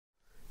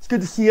good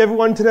to see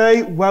everyone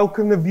today.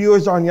 Welcome the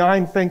viewers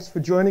online. Thanks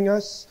for joining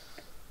us.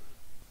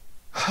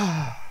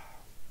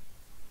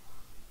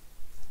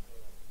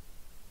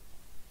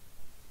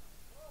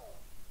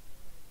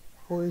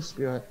 Holy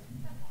Spirit.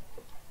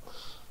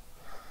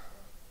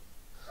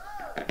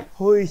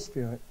 Holy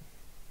Spirit.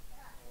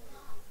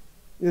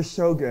 You're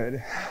so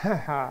good.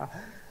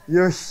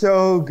 You're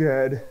so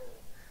good.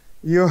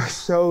 You're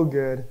so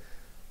good.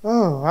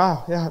 Oh,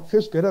 wow. Yeah, it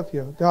feels good up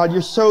here. God,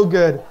 you're so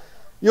good.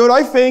 Lord,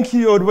 I thank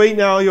you, Lord, right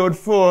now, Lord,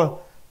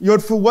 for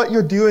what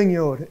you're doing,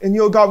 Lord. And,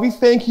 Lord, God, we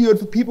thank you, Lord,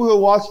 for people who are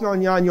watching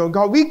online, Lord.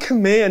 God, we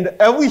command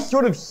every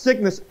sort of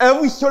sickness,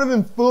 every sort of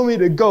infirmity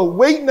to go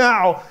right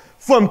now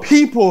from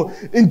people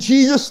in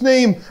Jesus'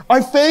 name. I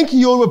thank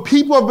you, Lord, where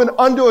people have been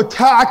under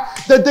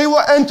attack, that they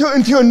will enter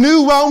into a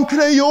new realm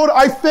today, Lord.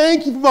 I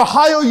thank you for the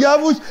higher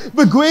levels,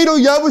 the greater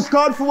levels,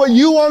 God, for what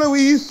you want to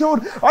release,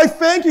 Lord. I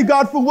thank you,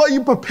 God, for what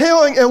you're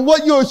preparing and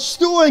what you're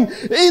stewing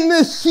in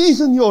this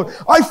season, Lord.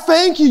 I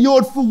thank you,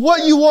 Lord, for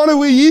what you want to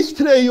release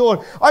today, Lord.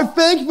 I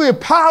thank you for your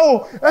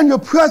power and your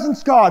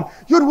presence, God.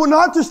 Lord, we're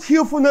not just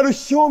here for another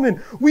sermon.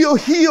 We are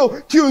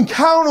here to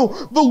encounter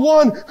the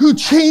one who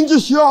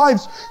changes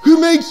lives,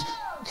 who makes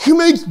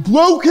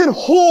broken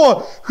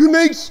whole, who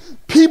makes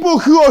people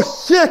who are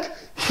sick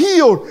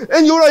healed.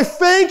 And Lord, I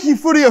thank you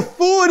for the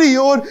authority,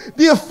 Lord,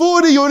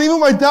 even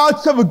my dad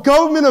said, the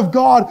government of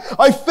God.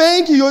 I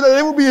thank you, Lord, that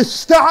it will be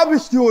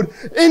established, Lord,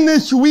 in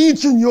this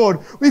region, Lord.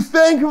 We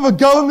thank you for the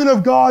government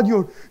of God,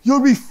 Lord.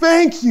 Lord, we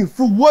thank you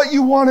for what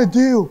you want to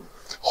do.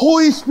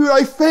 Holy Spirit,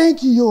 I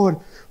thank you, Lord,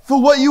 for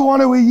what you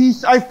want to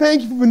release. I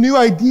thank you for the new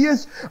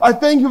ideas. I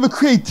thank you for the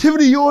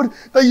creativity, Lord,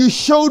 that you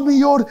showed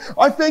me, Lord.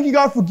 I thank you,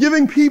 God, for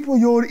giving people,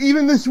 Lord,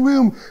 even in this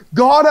room,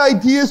 God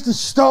ideas to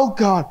start,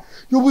 God.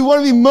 Lord, we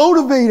want to be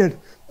motivated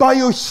by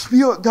your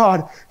Spirit,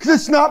 God. Because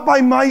it's not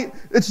by might,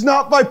 it's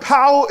not by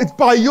power, it's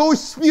by your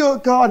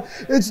Spirit, God.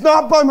 It's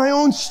not by my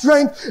own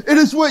strength. It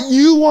is what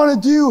you want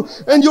to do.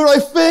 And Lord, I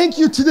thank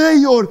you today,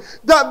 Lord,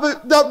 that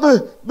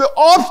the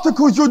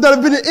obstacles, Lord, that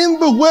have been in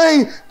the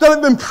way, that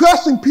have been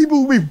pressing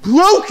people will be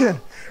broken.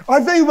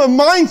 I thank you for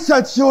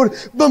mindsets, Lord,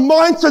 the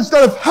mindsets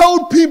that have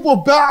held people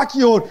back,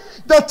 Lord,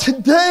 that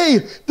today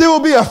there will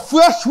be a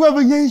fresh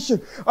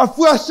revelation, a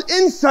fresh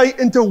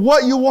insight into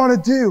what you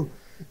want to do.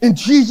 In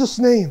Jesus'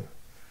 name.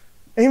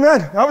 Amen.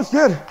 That was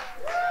good.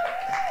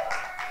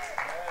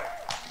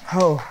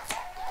 Oh,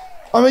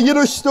 I'm a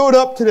little stirred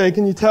up today.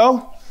 Can you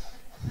tell?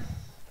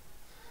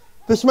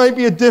 This might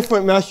be a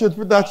different message,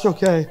 but that's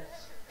okay.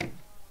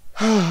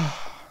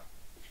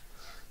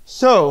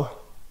 Sorry,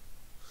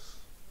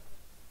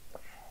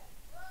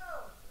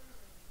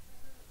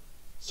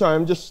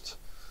 I'm just...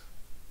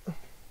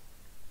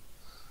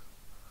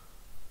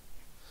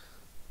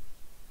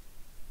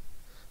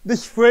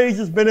 This phrase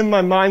has been in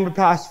my mind the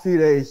past few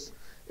days.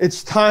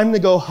 It's time to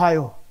go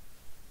higher.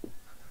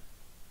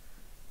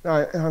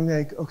 I'm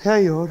like,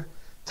 okay, Lord.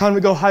 Time to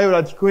go higher.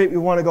 That's great. We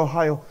want to go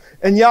higher.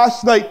 And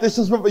last night, this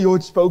is what the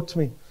Lord spoke to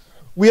me.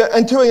 We are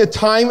entering a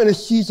time and a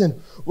season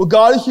where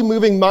God is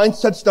removing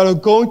mindsets that are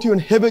going to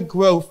inhibit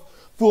growth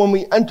for when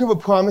we enter the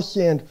promised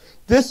land.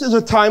 This is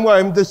a time where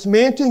I'm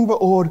dismantling the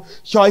old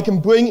so I can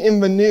bring in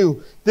the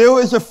new. There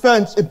is a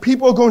fence, and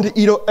people are going to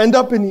either end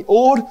up in the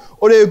old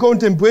or they are going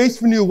to embrace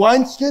the new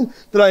wineskin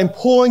that I am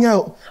pouring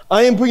out.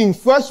 I am bringing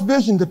fresh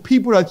vision to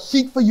people that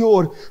seek for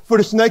Lord for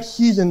this next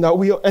season that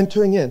we are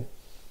entering in.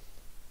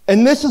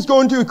 And this is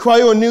going to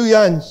require a new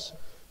lens.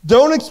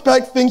 Don't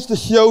expect things to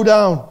slow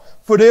down,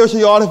 for there's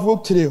a lot of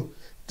work to do.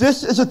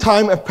 This is a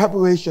time of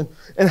preparation,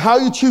 and how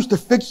you choose to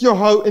fix your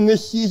heart in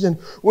this season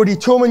will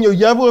determine your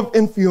level of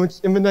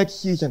influence in the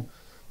next season.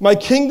 My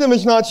kingdom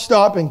is not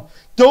stopping.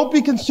 Don't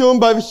be consumed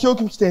by the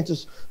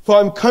circumstances, for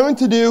I'm coming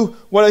to do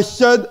what I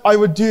said I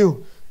would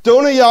do.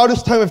 Don't allow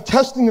this time of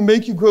testing to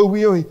make you grow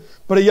weary,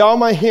 but allow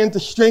my hand to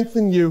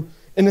strengthen you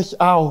in this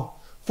hour.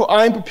 For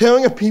I am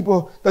preparing a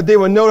people that they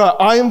will know that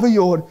I am the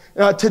Lord,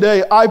 and that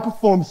today I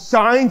perform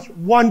signs,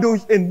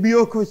 wonders, and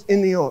miracles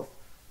in the earth.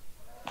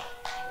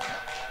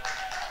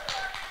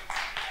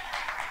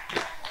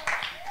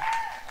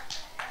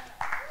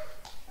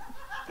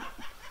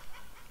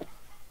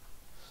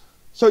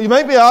 So you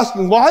might be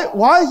asking,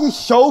 why is he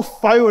so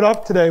fired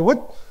up today?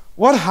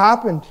 What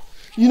happened?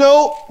 You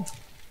know,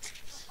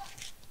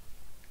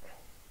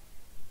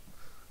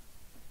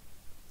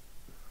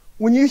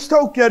 when you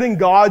start getting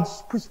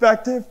God's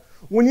perspective,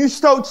 when you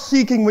start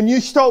seeking, when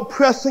you start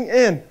pressing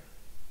in,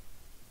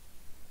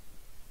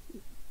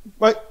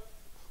 right?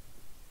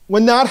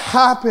 When that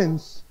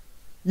happens,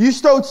 you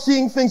start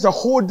seeing things a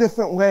whole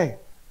different way.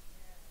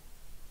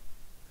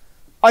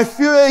 I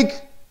feel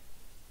like,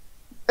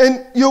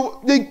 and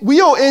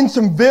we are in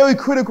some very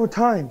critical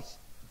times.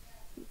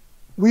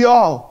 We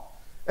are.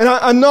 And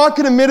I'm not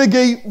going to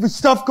mitigate the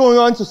stuff going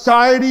on in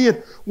society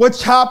and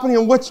what's happening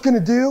and what's going to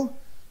do.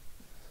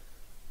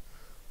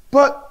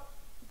 But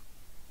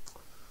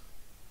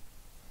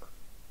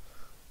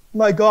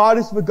my God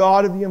is the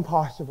God of the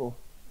impossible.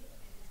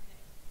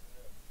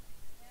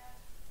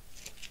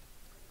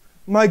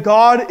 My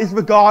God is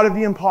the God of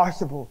the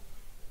impossible.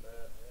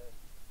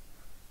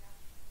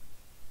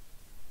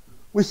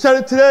 We said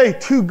it today,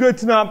 too good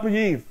to not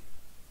believe.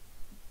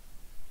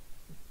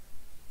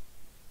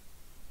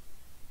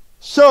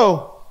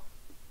 So,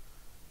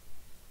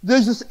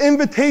 there's this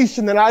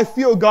invitation that I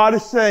feel God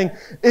is saying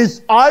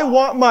is, I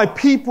want my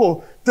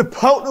people to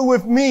partner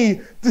with me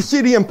to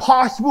see the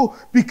impossible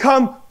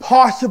become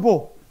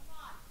possible.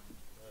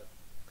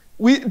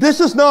 This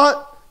is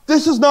not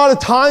a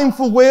time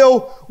for where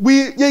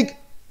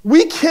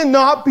we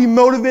cannot be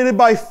motivated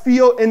by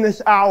fear in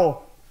this hour.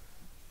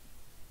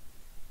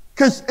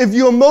 Because if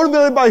you're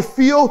motivated by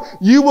fear,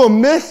 you will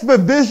miss the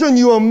vision,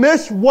 you will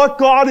miss what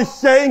God is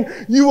saying,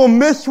 you will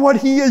miss what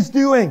He is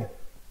doing.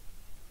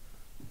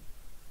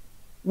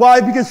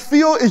 Why? Because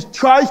fear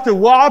tries to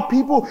rob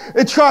people,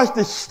 it tries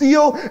to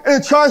steal,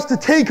 and it tries to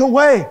take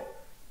away.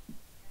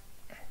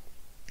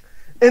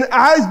 And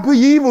as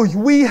believers,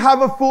 we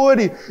have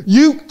authority.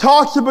 You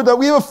talks about that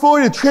we have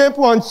authority to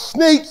trample on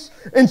snakes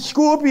and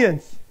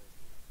scorpions.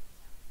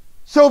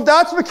 So if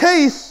that's the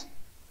case,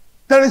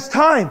 then it's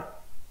time.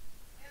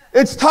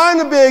 It's time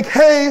to be like,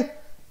 hey,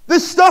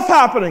 this stuff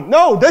happening.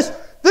 No, this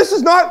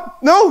is not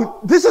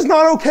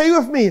okay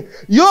with me.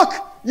 Look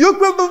at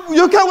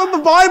what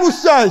the Bible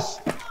says.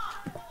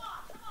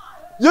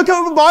 Look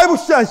at what the Bible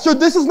says. So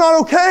this is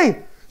not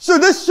okay. So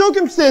this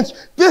circumstance,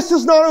 this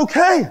is not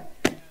okay.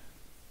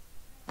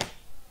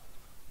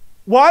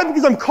 Why?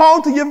 Because I'm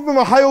called to give them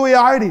a higher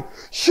reality.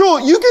 Sure,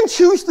 you can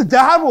choose to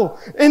dabble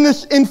in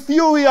this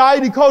inferior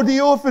reality called the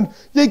earth.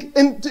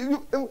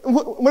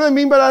 What I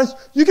mean by that is,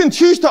 you can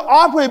choose to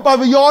operate by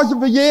the laws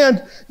of the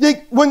land.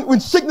 When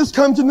sickness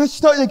comes in this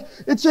stuff,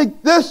 it's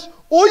like this.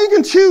 Or you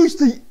can choose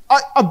to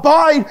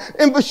abide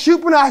in the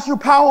supernatural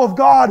power of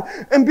God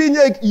and be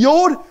like,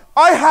 Lord,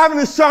 I have an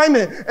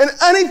assignment, and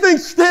anything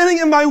standing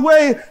in my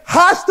way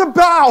has to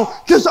bow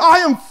because I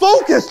am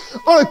focused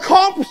on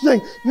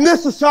accomplishing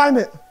this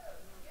assignment.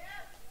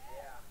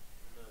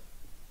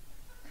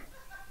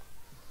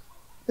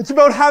 It's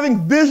about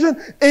having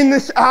vision in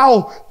this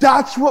hour.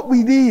 That's what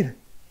we need.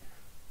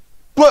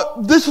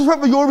 But this is what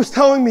the Lord was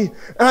telling me,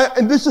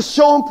 and this is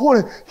so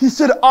important. He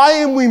said, I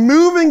am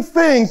removing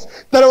things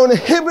that are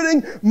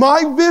inhibiting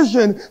my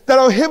vision, that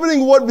are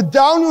inhibiting what the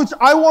downwards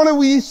I want to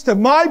release to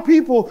my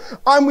people.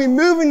 I'm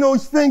removing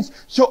those things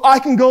so I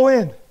can go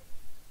in.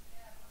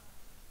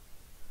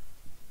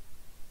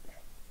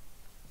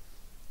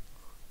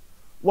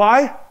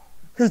 Why?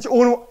 Because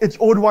it's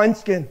old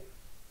wineskin.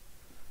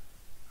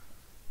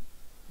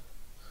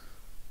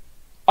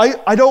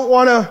 I don't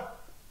want to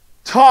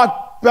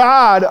talk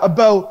bad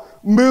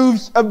about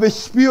moves of the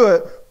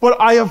Spirit, but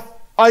I've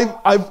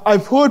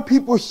heard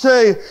people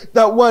say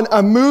that when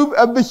a move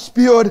of the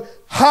Spirit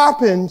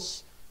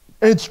happens,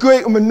 and it's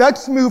great when the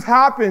next move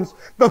happens,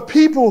 the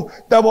people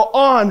that were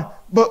on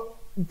the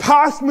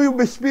past move of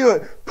the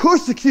Spirit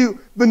persecute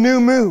the new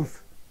move.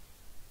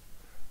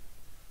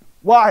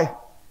 Why?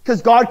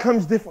 Because God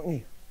comes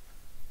differently.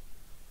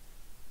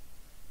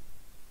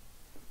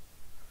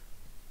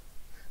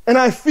 And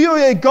I feel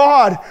that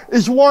God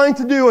is wanting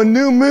to do a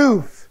new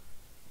move.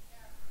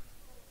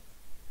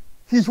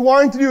 He's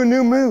wanting to do a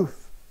new move.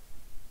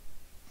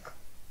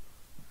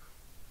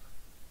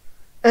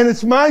 And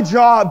it's my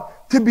job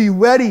to be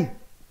ready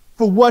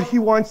for what He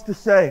wants to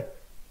say.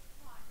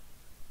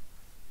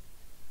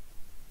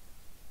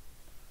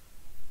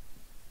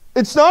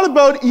 It's not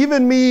about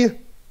even me.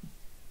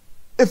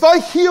 If I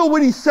hear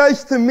what He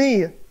says to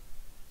me,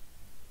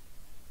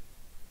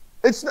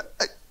 it's not,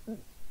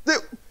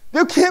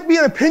 there can't be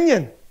an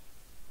opinion.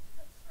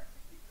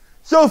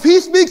 So if He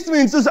speaks to me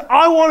and says,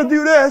 I want to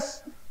do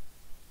this,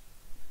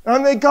 and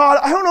I'm like, God,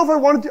 I don't know if I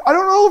want to do, I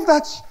don't know if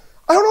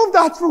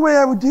that's the way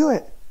I would do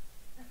it.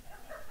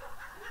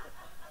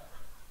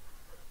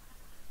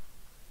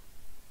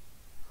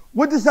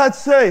 What does that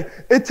say?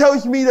 It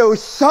tells me there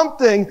is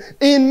something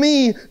in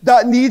me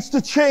that needs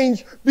to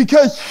change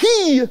because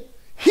He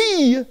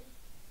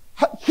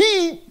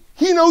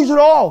knows it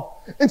all.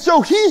 And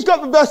so He's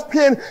got the best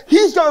plan.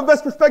 He's got the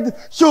best perspective.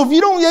 So if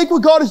you don't like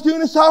what God is doing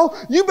this hour,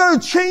 you better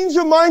change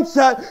your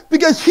mindset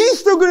because He's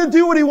still going to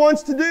do what He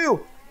wants to do.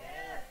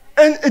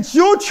 And it's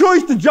your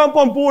choice to jump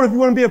on board if you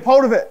want to be a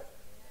part of it.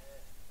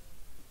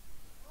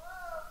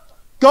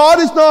 God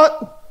is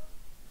not,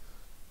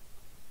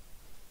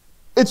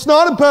 it's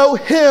not about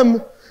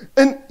Him,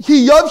 and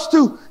He loves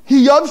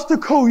to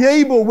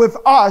co-labor with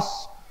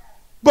us.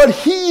 But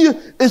He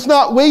is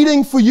not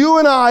waiting for you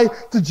and I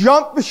to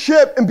jump the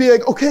ship and be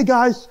like, okay,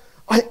 guys,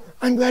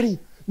 I'm ready.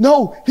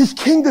 No, His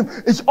kingdom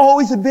is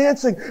always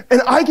advancing.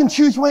 And I can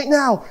choose right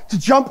now to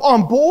jump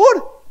on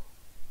board,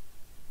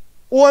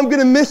 or I'm going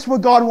to miss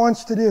what God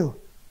wants to do.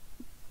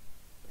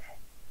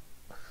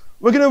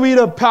 We're going to read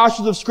a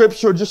passage of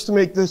Scripture just to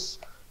make this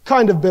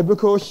kind of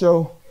biblical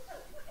so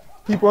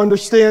people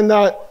understand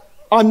that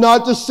I'm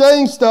not just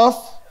saying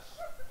stuff.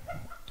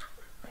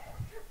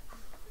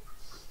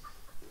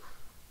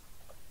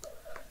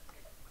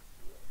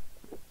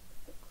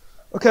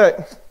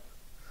 Okay,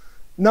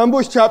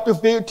 Numbers chapter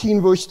 13,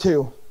 verse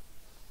 2.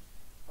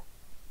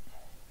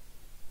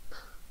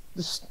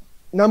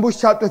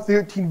 Numbers chapter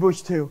 13,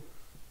 verse 2.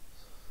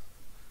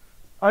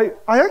 I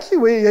actually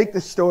really like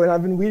this story, and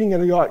I've been reading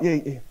it a lot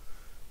lately.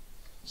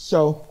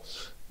 So,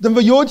 then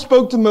the Lord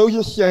spoke to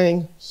Moses,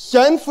 saying,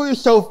 send for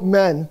yourself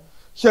men,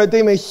 so that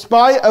they may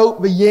spy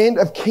out the land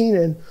of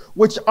Canaan,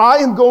 which I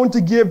am going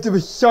to give to the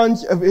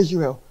sons of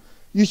Israel.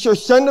 You shall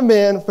send a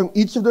man from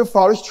each of their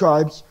fathers'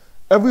 tribes,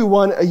 every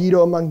one a leader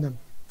among them.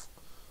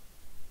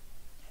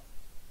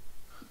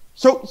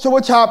 So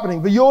what's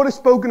happening? The Lord has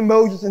spoken to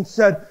Moses and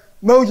said,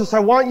 Moses, I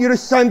want you to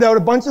send out a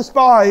bunch of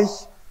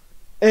spies,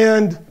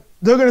 and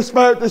they're going to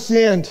spy out this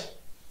land.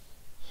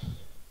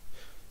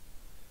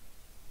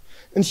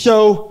 And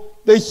so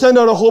they send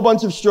out a whole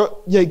bunch of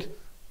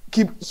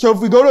so if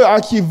we go to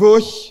actually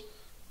verse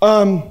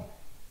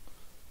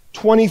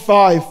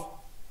 25,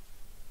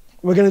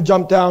 we're going to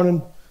jump down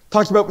and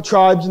talks about the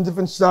tribes and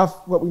different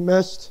stuff, what we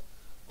missed.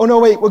 Oh no,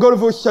 wait, we'll go to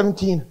verse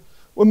 17.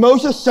 When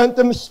Moses sent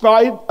them to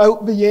spy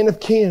out the land of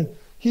Canaan,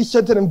 he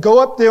said to them, go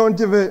up there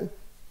into the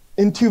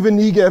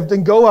Negev,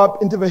 then go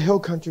up into the hill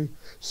country.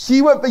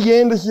 See what the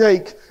land is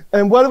like,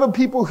 and whether the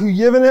people who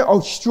live in it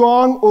are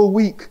strong or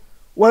weak,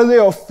 whether they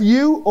are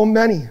few or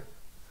many.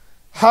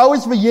 How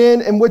is the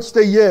land in which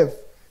they live?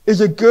 Is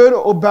it good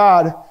or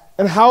bad?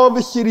 And how are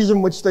the cities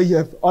in which they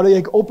live? Are they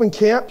like open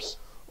camps,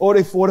 or are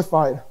they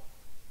fortified?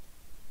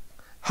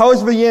 How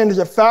is the land? Is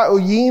it fat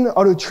or lean?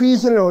 Are there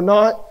trees in it or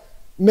not?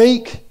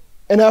 Make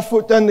an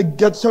effort then to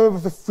get some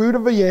of the fruit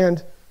of the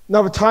land.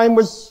 Now the time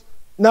was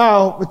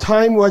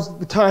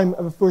the time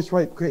of the first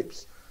ripe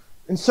grapes.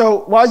 And so,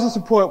 why is this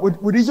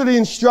important? Well, these are the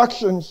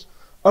instructions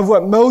of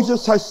what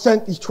Moses has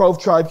sent these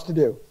 12 tribes to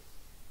do.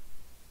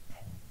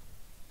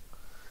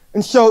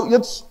 And so,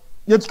 let's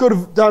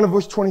go down to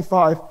verse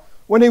 25.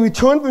 When they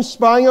returned from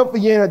spying out the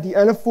land at the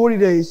end of 40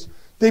 days,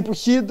 they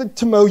proceeded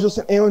to Moses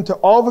and Aaron to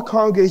all the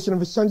congregation of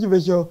the sons of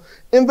Israel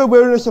in the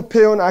wilderness of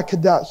Paran at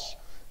Kadesh.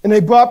 And they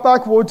brought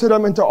back word to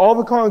them and to all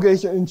the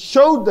congregation and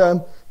showed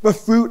them the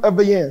fruit of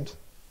the land.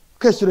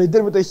 Okay, so they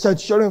did what they said,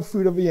 showed them the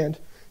fruit of the land.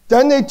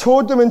 Then they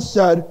told them and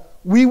said,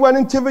 we went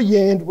into the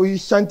land where you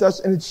sent us,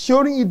 and it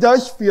surely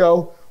does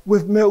flow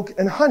with milk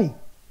and honey.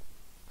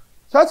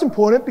 So that's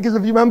important, because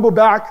if you remember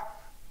back,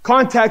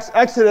 context,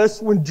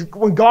 Exodus,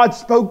 when God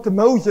spoke to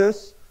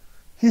Moses,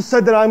 he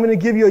said that I'm going to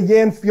give you a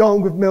land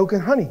flowing with milk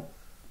and honey.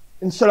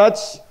 And so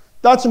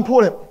that's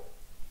important.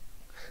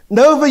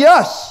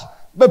 Nevertheless,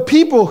 the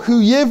people who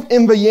live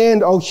in the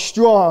land are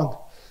strong,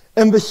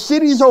 and the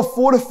cities are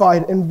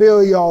fortified and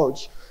very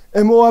large.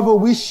 And moreover,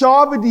 we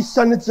saw the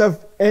descendants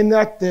of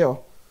Anak there.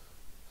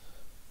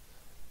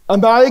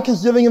 Amalek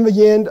is living in the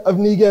land of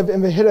Negev,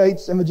 and the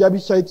Hittites and the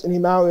Jebusites and the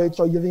Amorites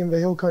are living in the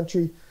hill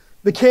country.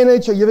 The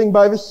Canaanites are living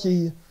by the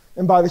sea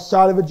and by the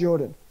side of the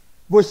Jordan.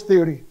 Verse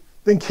 30.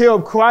 Then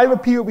Caleb cried the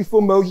people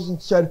before Moses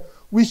and said,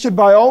 we should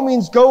by all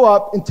means go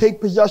up and take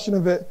possession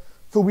of it,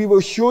 for we will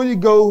surely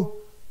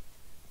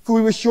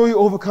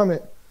overcome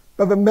it.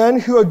 But the men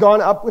who had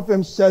gone up with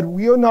him said,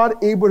 we are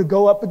not able to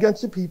go up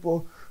against the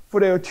people, for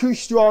they are too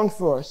strong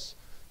for us.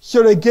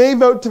 So they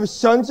gave out to the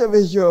sons of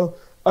Israel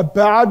a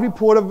bad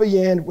report of the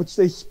land which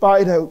they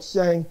spied out,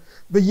 saying,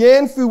 the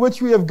land through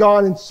which we have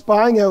gone in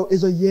spying out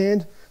is a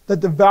land that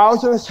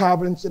devours its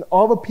inhabitants, and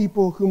all the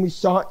people whom we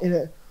saw in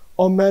it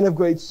are men of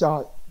great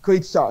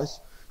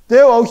size.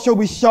 There also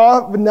we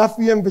saw the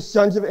Nephilim, the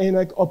sons of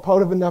Anak, are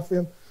part of the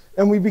Nephilim,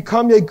 and we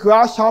become like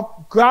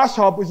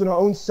grasshoppers in our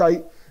own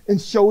sight,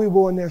 and so we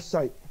were in their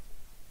sight.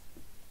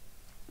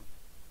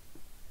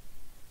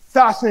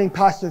 Fascinating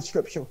passage of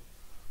scripture.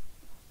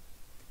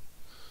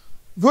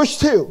 Verse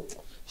 2.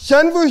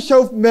 Send for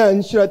yourself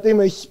men so that they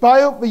may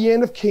spy out the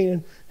land of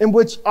Canaan, in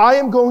which I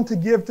am going to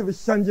give to the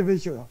sons of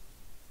Israel.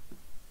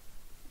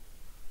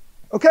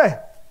 Okay.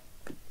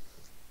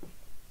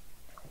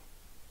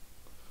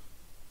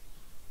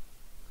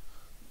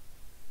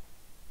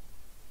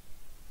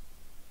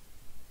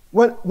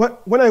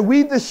 When I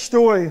read this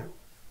story,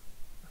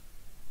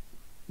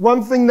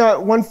 one thing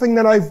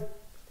that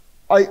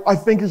I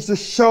think is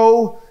just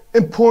so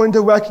important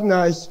to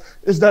recognize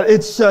is that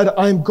it said,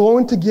 I'm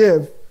going to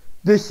give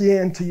this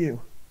land to you.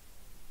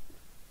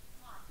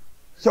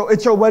 So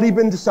it's already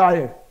been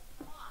decided.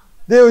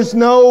 There is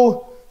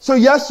no, so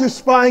yes, you're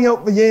spying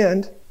out the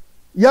land.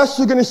 Yes,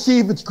 you're going to see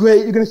if it's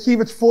great. You're going to see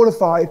if it's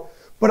fortified.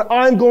 But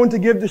I'm going to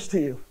give this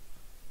to you.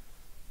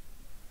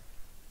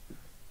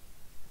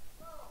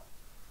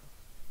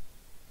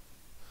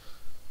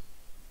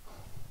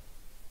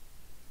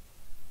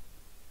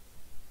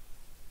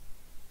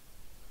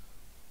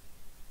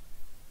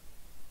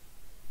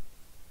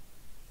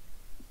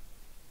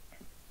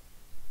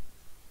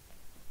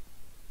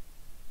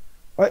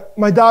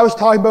 My dad was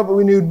talking about the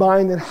renewed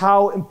mind and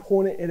how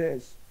important it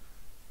is.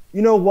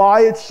 You know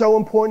why it's so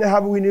important to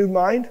have a renewed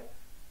mind?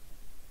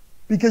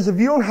 Because if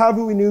you don't have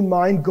a renewed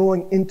mind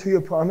going into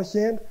your promised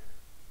land,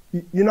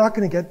 you're not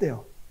going to get there.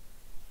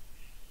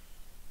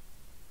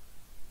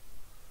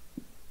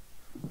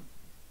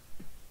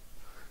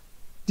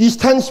 These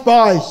 10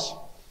 spies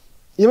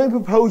even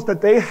proposed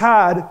that they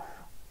had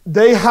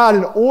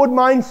an old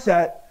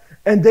mindset,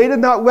 and they did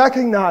not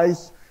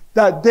recognize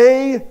that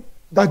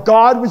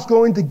God was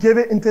going to give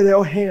it into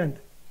their hand.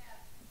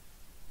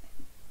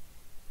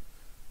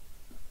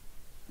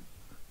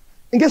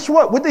 And guess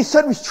what? What they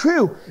said was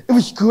true. It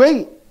was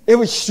great. It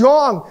was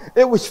strong.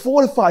 It was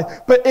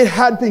fortified. But it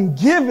had been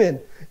given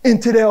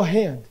into their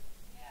hand.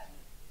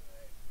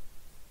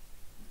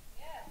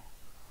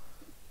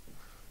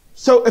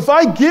 So if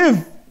I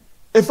give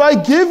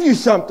you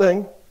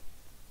something,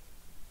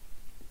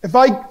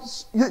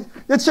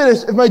 let's say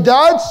this, if my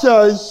dad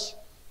says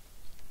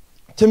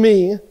to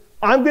me,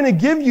 I'm going to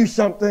give you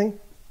something,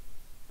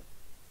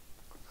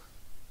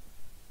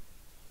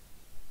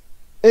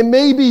 it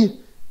may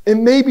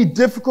be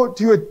difficult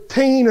to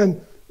attain,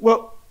 and,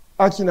 well,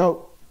 actually,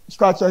 no,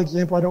 scratch that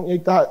example, I don't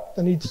need that.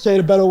 I need to say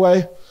it a better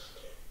way.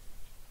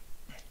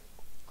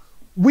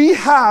 We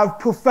have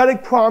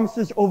prophetic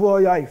promises over our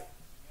life.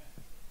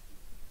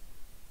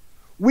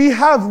 We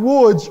have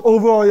words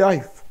over our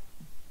life.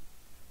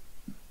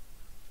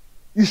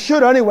 You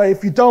should anyway.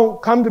 If you don't,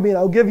 come to me and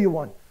I'll give you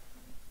one.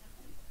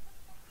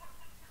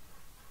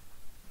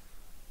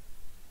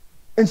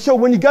 And so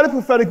when you get a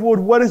prophetic word,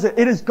 what is it?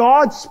 It is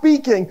God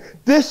speaking.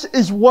 This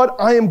is what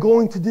I am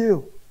going to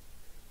do.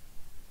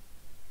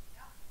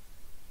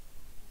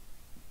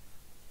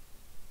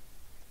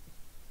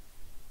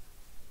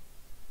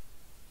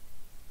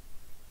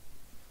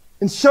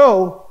 And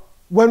so,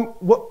 one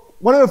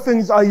of the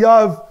things I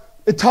love,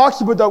 it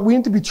talks about that we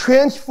need to be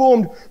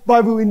transformed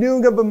by the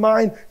renewing of the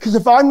mind. Because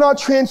if I'm not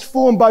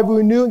transformed by the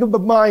renewing of the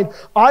mind,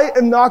 I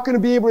am not going to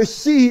be able to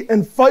see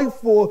and fight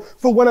for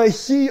when I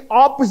see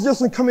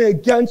opposition coming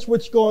against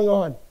what's going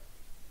on.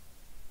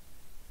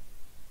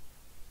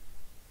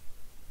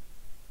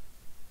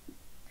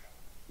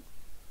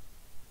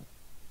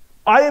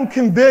 I am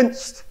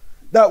convinced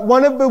that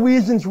one of the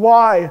reasons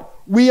why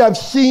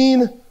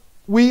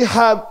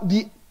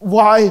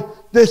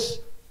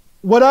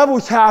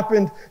whatever's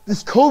happened,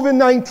 this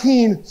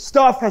COVID-19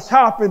 stuff has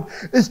happened,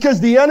 is because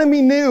the enemy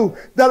knew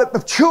that if the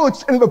church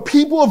and the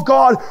people of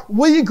God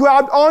really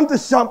grabbed onto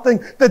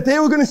something, that they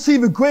were going to see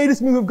the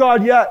greatest move of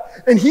God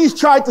yet. And he's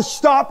tried to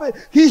stop it.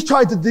 He's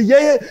tried to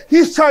delay it.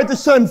 He's tried to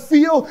send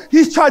fear.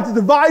 He's tried to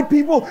divide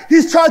people.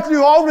 He's tried to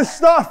do all this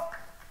stuff.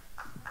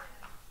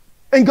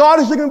 And God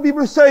is looking at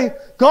people to say,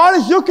 God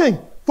is looking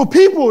for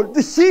people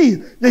to see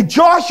that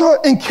Joshua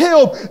and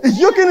Caleb is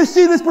looking to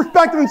see this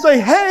perspective and say,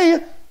 hey,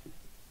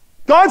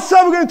 God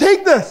said we're going to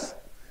take this.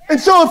 And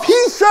so if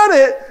he said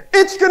it,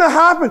 it's going to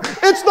happen.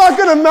 It's not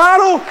going to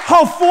matter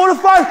how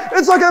fortified.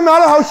 It's not going to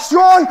matter how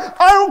strong.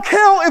 I don't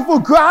care if we're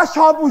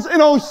grasshoppers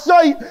in our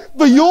sight.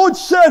 The Lord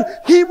said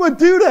he would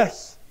do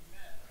this.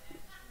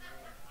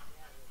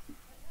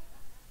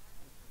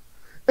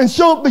 And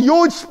so if the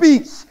Lord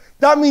speaks,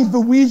 that means the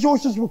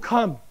resources will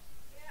come.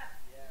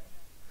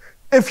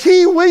 If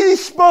he really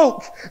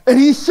spoke and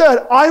he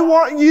said, I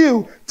want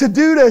you to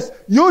do this,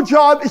 your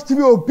job is to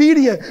be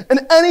obedient, and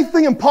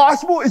anything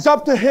impossible is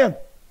up to him.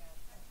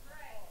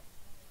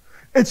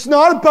 It's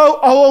not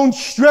about our own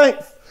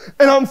strength.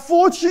 And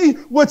unfortunately,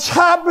 what's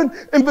happened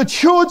in the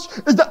church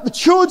is that the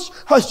church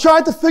has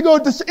tried to figure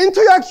out this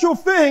intellectual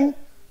thing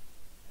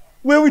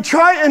where we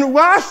try and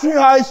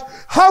rationalize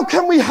how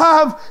can we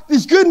have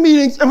these good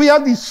meetings and we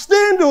have these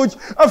standards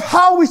of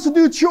how we should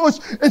do church,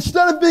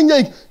 instead of being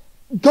like,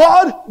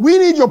 God, we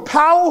need your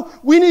power,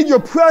 we need your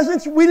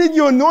presence, we need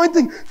your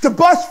anointing to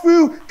bust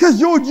through, because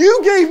Lord,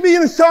 you gave me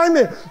an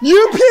assignment.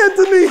 You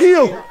planted me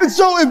here. And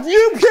so if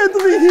you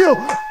planted me here,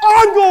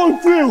 I'm going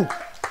through.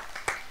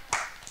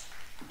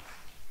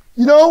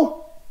 You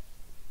know,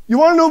 you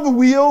want to know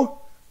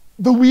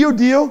the real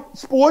deal?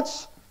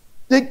 Sports?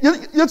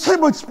 Let's talk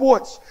about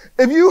sports.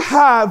 If you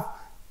have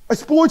a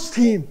sports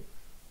team,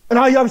 and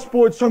I love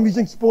sports, so I'm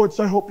using sports,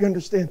 so I hope you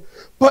understand.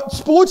 But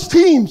sports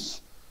teams,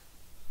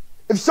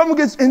 if someone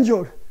gets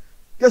injured,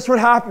 guess what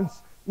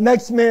happens?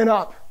 Next man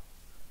up.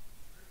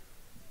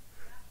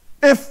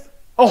 If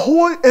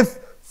four of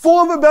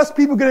the best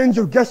people get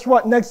injured, guess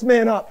what? Next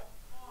man up.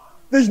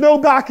 There's no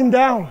backing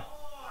down.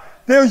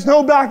 There's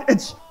no back.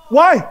 It's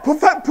why?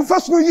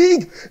 Professional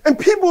league. And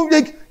people,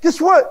 like, guess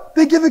what?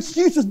 They give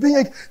excuses being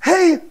like,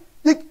 hey,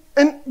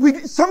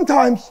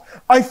 sometimes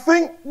I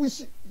think I'm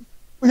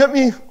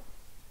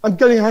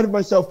getting ahead of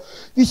myself.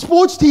 These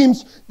sports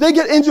teams, they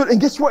get injured,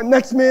 and guess what?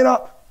 Next man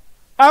up.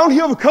 I don't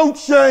hear the coach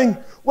saying,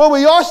 well,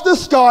 we asked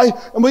this guy,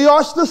 and we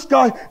asked this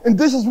guy, and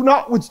this is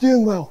not what's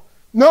doing well.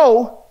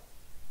 No.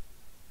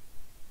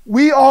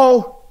 We're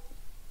going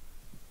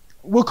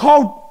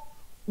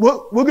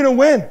to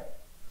win.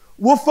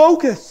 We're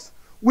focused.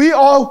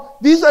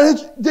 These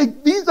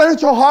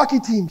NHL hockey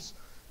teams,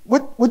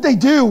 what they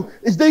do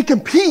is they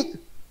compete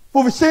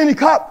for the Stanley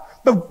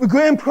Cup, the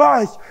grand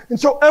prize. And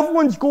so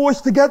everyone's goal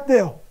is to get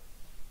there.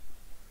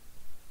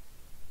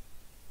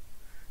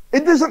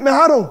 It doesn't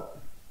matter.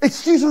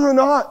 Excuses or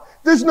not.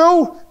 There's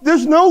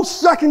no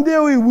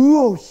secondary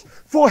rules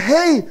for,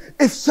 hey,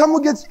 if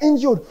someone gets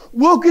injured,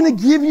 we're going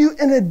to give you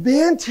an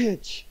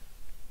advantage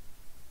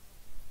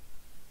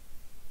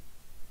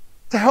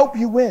to help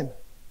you win.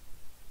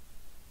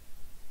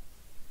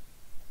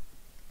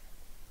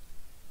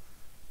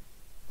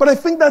 But I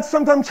think that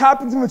sometimes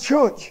happens in the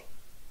church.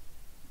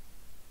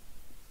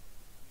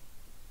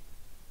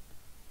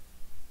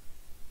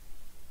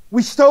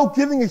 We start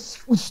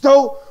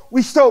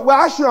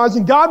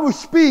rationalizing. God will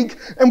speak,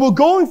 and we're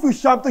going through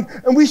something,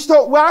 and we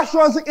start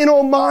rationalizing in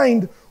our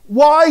mind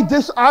why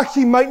this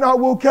actually might not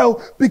work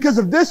out because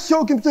of this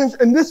circumstance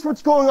and this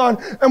what's going on.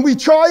 And we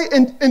try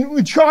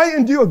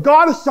and do a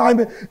God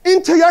assignment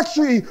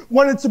intellectually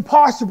when it's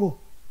impossible.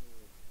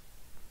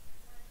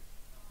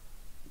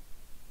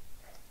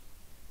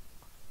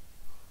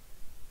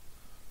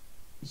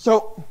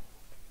 So,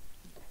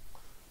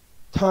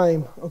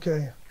 time,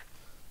 okay.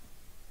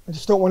 I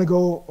just don't want to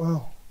go,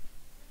 well,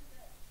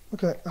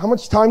 okay. How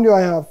much time do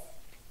I have?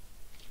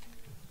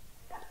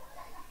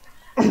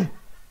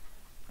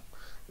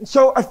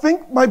 So I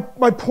think my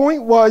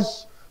point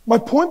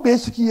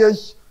basically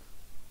is,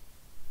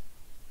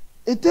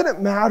 it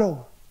didn't matter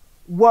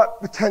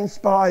what the 10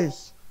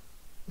 spies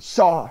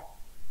saw.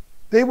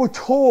 They were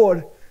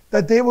told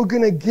that they were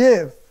going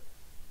to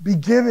be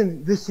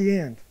given this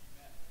land.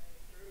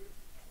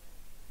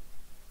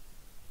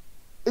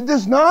 It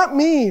does not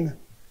mean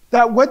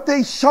that what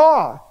they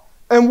saw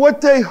and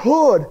what they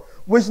heard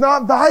was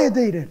not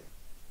validated.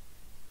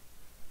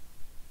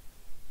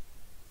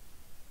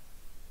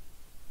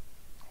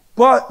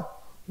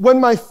 But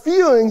when my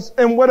feelings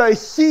and what I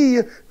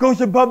see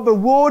goes above the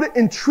word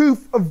and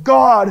truth of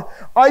God,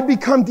 I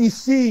become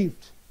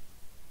deceived.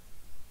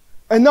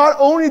 And not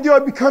only do I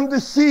become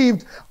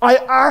deceived, I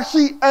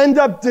actually end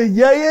up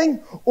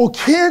delaying or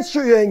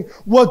canceling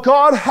what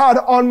God had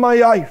on my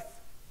life.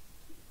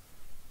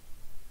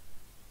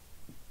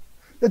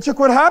 That's just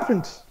what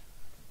happened.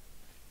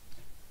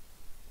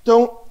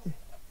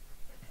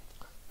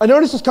 I know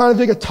this is kind of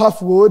like a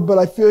tough word, but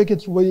I feel like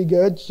it's really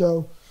good,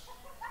 so.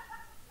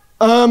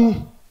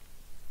 Yeah,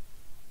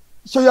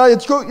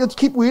 let's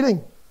keep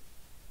reading.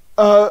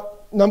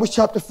 Numbers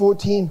chapter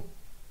 14.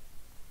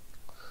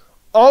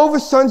 All the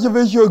sons of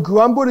Israel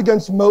grumbled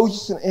against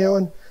Moses and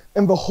Aaron,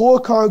 and the whole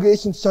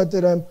congregation said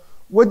to them,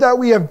 would that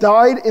we have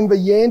died in the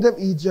land of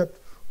Egypt,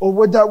 or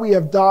would that we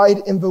have died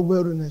in the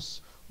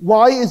wilderness?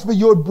 Why is the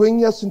Lord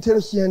bringing us into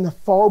this land to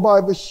fall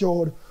by the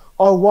sword?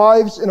 Our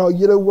wives and our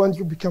little ones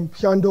will become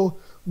plunder.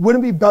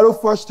 Wouldn't it be better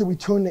for us to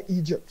return to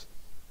Egypt?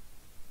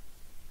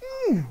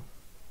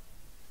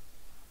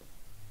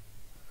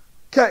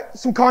 Okay,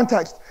 some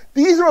context.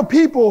 These are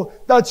people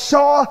that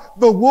saw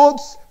the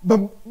works,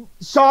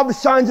 saw the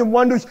signs and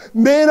wonders,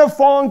 manna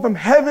falling from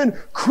heaven,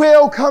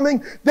 quail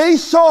coming. They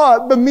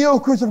saw the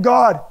miracles of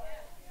God.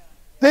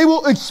 They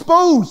were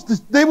exposed to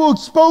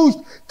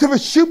the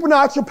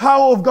supernatural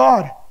power of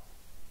God.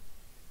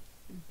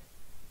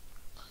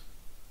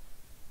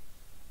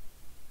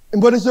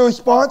 And what is their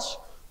response?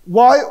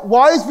 Why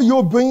is the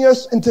Lord bringing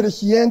us into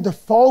this land to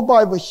fall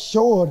by the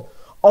sword?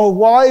 Our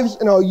wives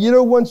and our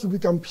little ones will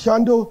become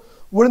plunder.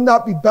 Wouldn't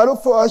that be better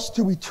for us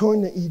to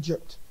return to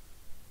Egypt?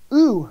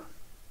 Wouldn't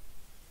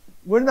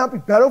that be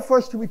better for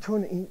us to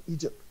return to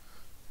Egypt?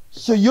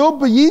 So your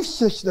belief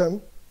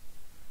system,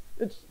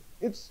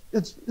 let's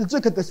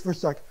look at this for a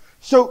sec.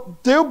 So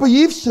their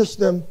belief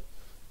system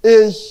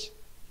is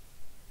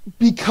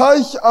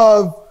because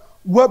of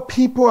what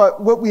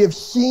we have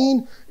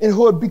seen and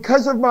heard,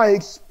 because of my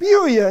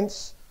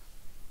experience,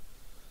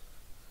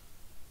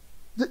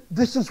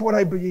 this is what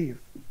I believe.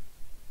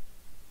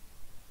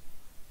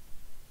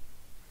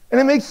 And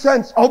it makes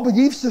sense. Our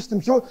belief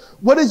system. So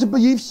what is a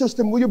belief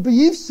system? Well, your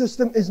belief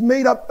system is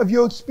made up of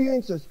your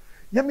experiences.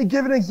 Let me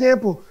give an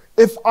example.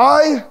 If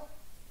I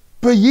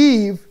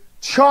believe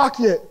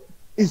chocolate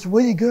is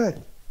really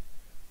good,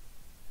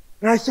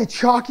 and I say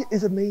chocolate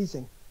is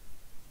amazing,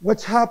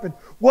 what's happened?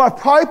 Well, I've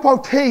probably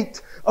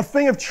partaked a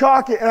thing of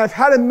chocolate, and I've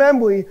had a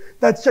memory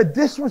that said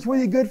this was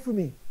really good for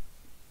me.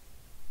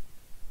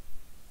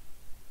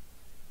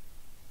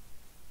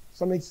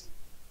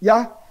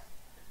 Yeah?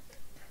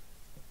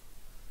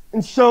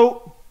 And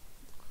so,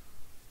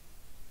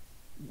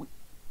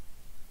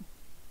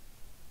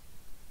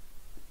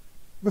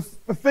 the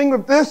thing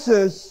with this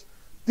is,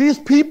 these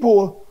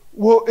people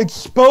were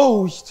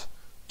exposed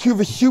to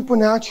the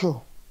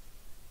supernatural.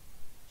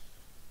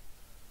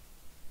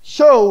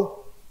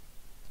 So,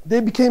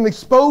 they became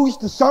exposed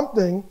to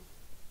something,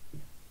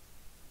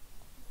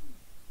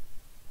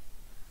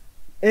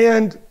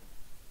 and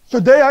so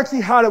they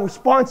actually had a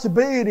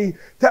responsibility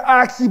to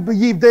actually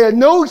believe. They had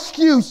no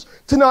excuse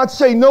to not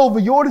say, no, the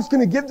Lord is going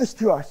to give this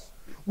to us.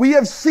 We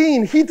have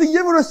seen, He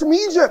delivered us from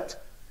Egypt.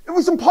 It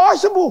was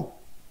impossible.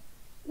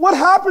 What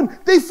happened?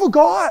 They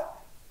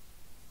forgot.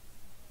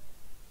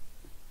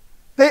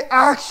 They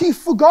actually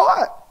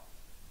forgot.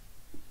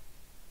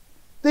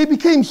 They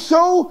became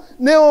so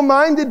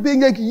narrow-minded, being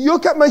like,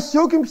 look at my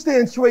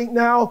circumstance right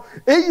now.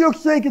 It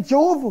looks like it's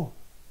over.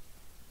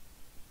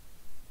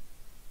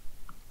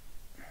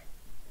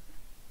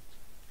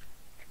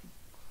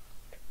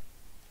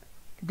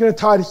 I'm going to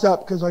tie this up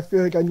because I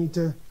feel like I need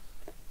to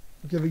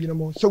give you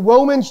more. So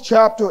Romans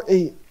chapter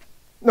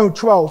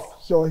 12,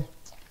 sorry.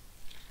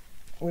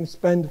 I'm going to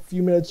spend a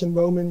few minutes in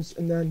Romans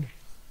and then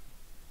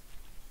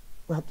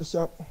wrap this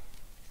up.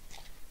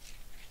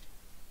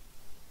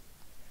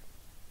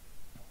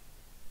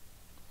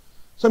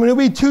 So I'm going to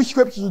read two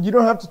scriptures. You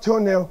don't have to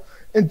turn there.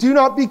 And do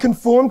not be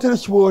conformed to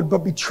this world, but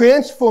be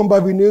transformed by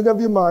renewing of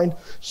your mind,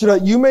 so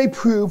that you may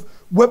prove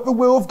what the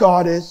will of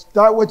God is,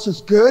 that which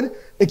is good,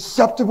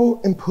 acceptable,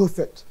 and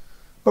perfect.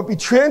 But be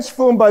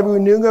transformed by the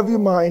renewing of your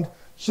mind,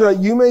 so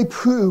that you may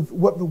prove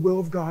what the will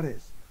of God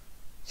is.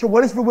 So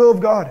what is the will of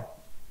God?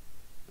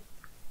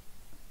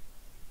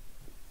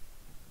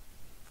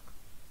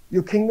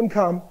 Your kingdom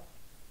come,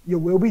 your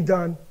will be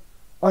done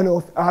on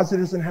earth as it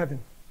is in heaven.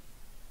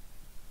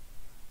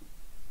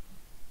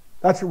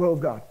 That's the will of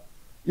God.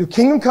 Your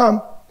kingdom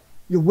come,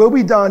 your will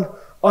be done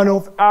on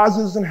earth as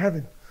it is in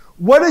heaven.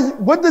 What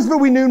does the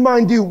renewed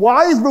mind do?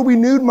 Why is the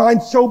renewed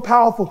mind so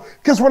powerful?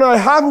 Because when I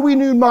have a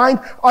renewed mind,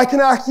 I can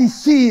actually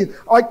see,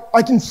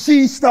 I can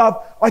see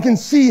stuff, I can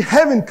see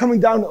heaven coming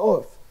down to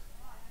earth.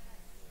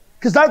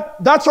 Because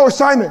that's our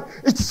assignment,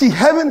 is to see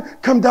heaven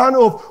come down to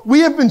earth.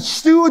 We have been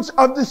stewards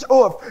of this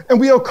earth, and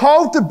we are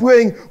called to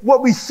bring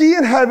what we see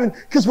in heaven,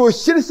 because we're a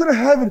citizen of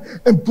heaven,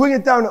 and bring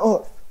it down to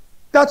earth.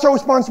 That's our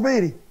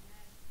responsibility.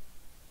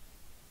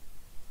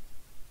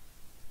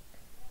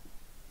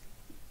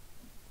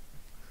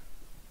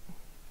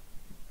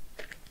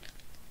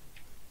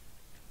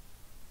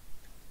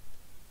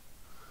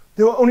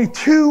 There were only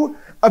 2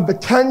 of the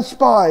 10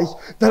 spies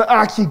that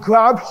actually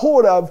grabbed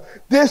hold of.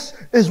 This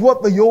is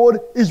what the Lord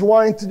is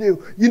wanting to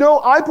do. You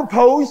know, I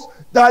propose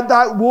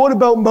that word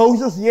about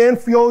Moses, the land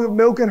flowing with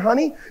milk and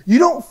honey. You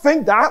don't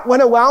think that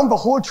went around the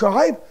whole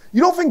tribe? You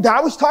don't think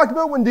that was talked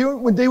about when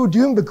they were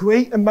doing the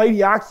great and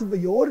mighty acts of the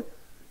Lord?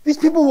 These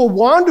people were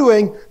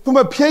wandering from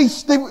a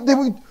place, they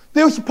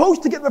were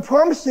supposed to get the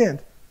promised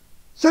land.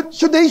 So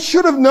they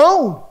should have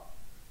known.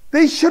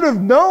 They should have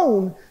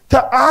known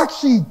to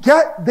actually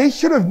they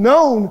should have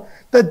known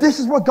that this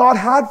is what God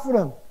had for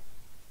them.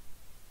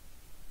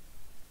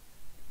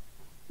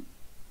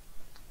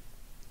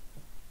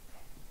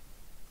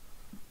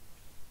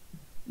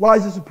 Why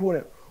is this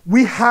important?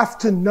 We have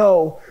to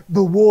know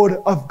the word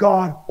of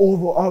God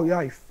over our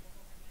life.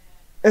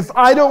 If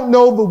I don't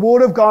know the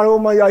word of God over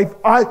my life,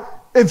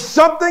 if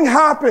something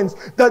happens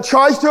that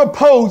tries to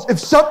oppose, if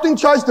something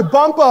tries to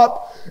bump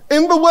up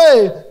in the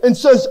way and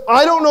says,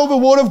 I don't know the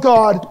word of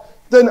God,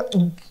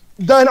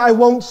 then I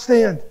won't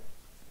stand.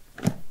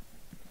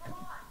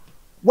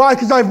 Why?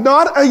 Because I've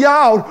not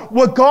allowed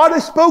what God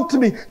has spoke to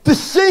me to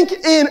sink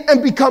in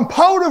and become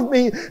part of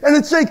me. And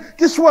it's like,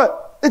 guess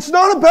what? It's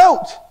not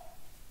about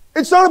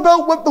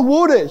what the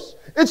word is.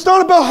 It's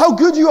not about how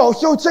good you are.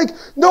 So it's like,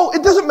 no,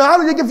 it doesn't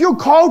matter. Like if you're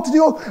called to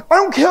do, I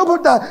don't care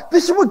about that.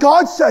 This is what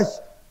God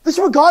says. This is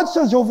what God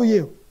says over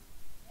you.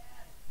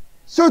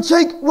 So it's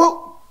like,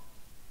 well,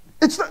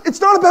 it's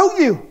not about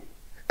you.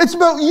 It's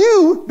about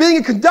you being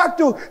a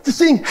conductor to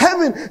seeing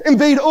heaven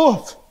invade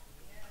earth.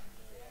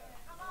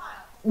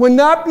 When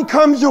that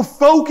becomes your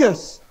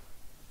focus,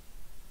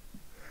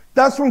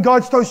 that's when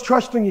God starts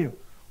trusting you.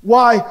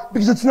 Why?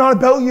 Because it's not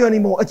about you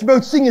anymore. It's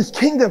about seeing His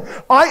kingdom.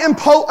 I am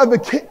part of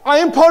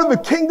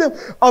the kingdom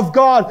of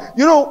God.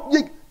 You know,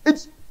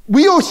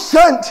 we are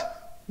sent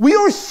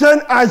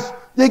as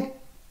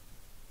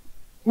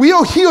we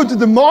are here to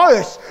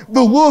demolish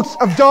the works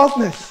of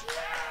darkness.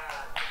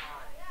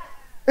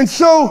 And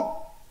so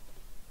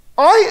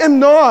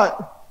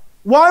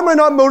why am I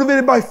not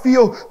motivated by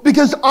fear?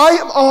 Because I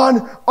am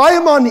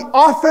on the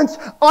offense.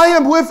 I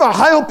am with a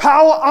higher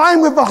power. I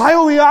am with a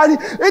higher reality.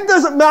 It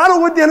doesn't matter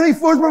what the enemy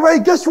throws my way.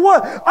 Guess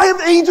what? I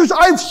have angels.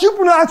 I have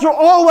supernatural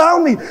all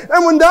around me.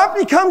 And when that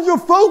becomes your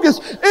focus,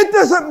 it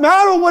doesn't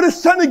matter what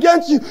is sent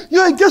against you.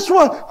 You're like, guess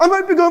what? I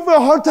might be going for a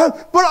hard time,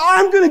 but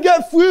I'm going to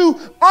get through.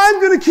 I'm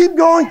going to keep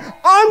going.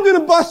 I'm going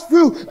to bust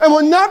through. And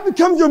when that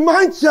becomes your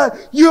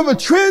mindset, you have a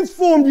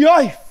transformed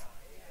life.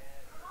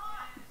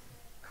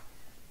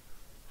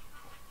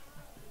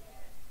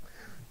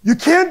 You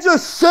can't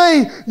just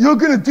say you're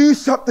going to do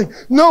something.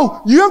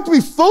 No, you have to be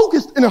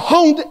focused and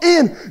honed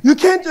in. You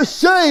can't just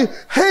say,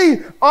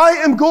 hey, I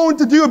am going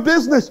to do a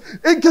business.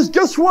 Because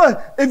guess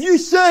what? If you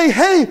say,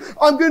 hey,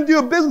 I'm going to do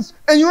a business,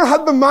 and you don't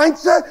have the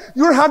mindset,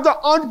 you don't have the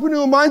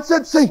entrepreneurial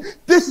mindset saying,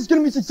 this is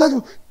going to be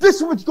successful, this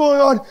is what's going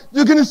on,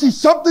 you're going to see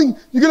something,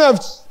 you're going to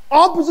have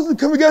opposites that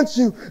come against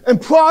you, and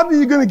probably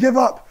you're going to give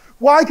up.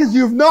 Why? Because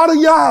you've not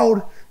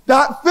allowed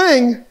that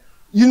thing,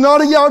 you're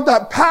not allowed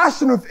that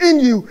passion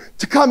within you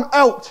to come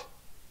out.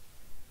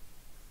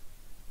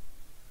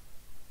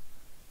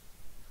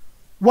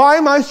 Why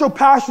am I so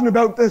passionate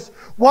about this?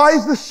 Why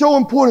is this so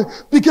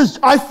important? Because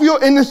I feel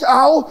in this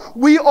hour,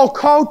 we are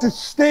called to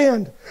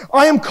stand.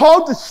 I am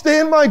called to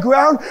stand my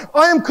ground.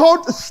 I am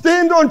called to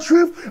stand on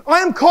truth. I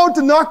am called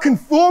to not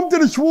conform to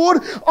this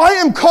world. I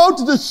am called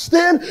to just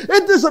stand.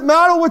 It doesn't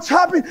matter what's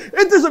happening.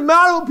 It doesn't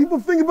matter what people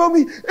think about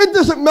me. It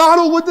doesn't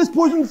matter what this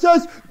person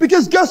says.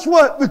 Because guess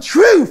what? The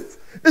truth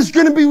is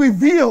going to be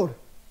revealed.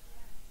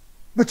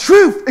 The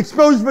truth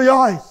exposes the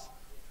eyes.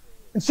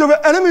 And so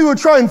the enemy will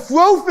try and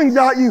throw things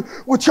at you,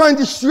 will try and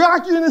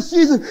distract you in this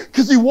season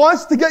because he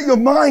wants to get your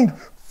mind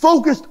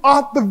focused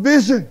off the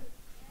vision.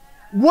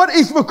 What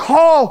is the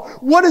call?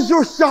 What is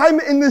your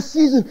assignment in this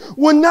season?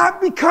 When that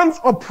becomes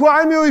a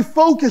primary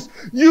focus,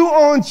 you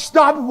are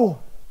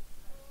unstoppable.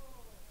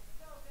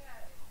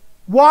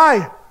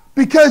 Why?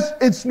 Because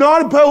it's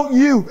not about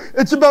you.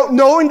 It's about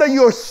knowing that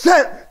you're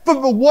sent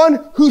from the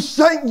one who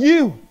sent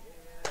you.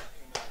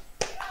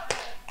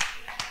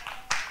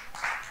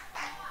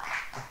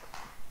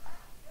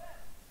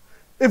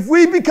 If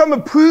we become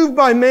approved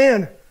by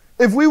man,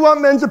 if we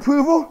want men's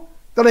approval,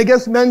 then I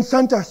guess men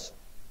sent us.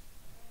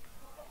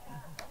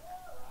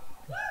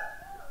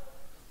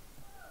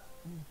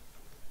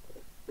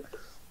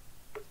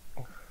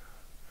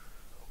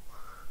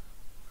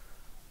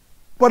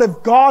 But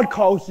if God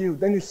calls you,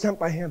 then you're sent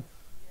by him.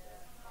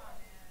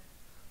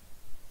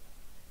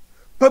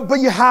 But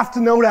you have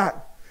to know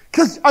that.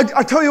 Because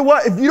I tell you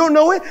what, if you don't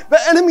know it, the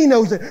enemy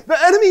knows it. The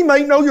enemy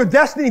might know your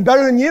destiny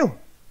better than you.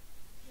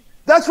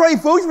 That's why he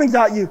throws things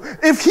at you.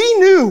 If he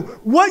knew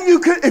what you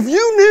could, if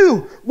you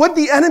knew what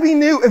the enemy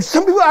knew, if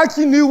some people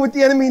actually knew what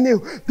the enemy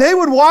knew, they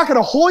would walk in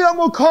a whole lot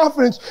more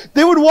confidence.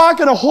 They would walk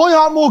in a whole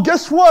lot more,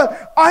 guess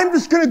what? I'm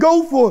just going to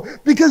go for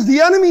it. Because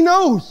the enemy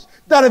knows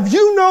that if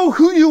you know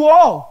who you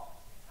are,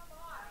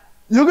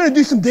 you're going to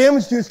do some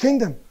damage to his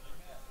kingdom.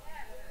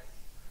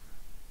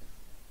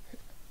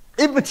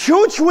 If a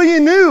church where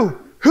you knew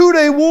who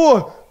they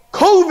were,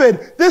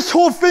 COVID, this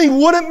whole thing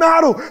wouldn't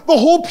matter. The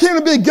whole plan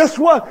would be, guess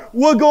what?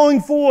 We're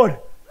going forward.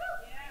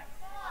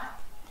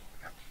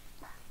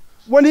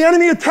 When the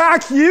enemy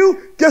attacks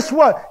you, guess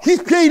what?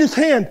 He's paid his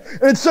hand.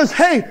 And it says,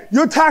 hey,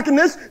 you're attacking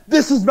this.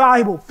 This is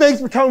valuable.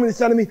 Thanks for telling me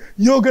this, enemy.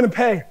 You're going to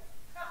pay.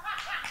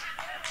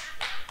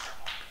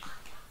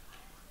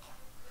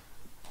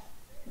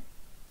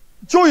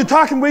 Joe, you're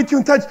talking way too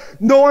intense.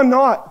 No, I'm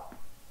not.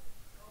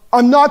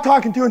 I'm not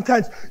talking too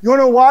intense. You want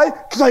to know why?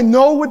 Because I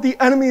know what the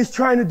enemy is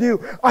trying to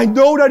do. I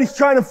know that he's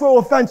trying to throw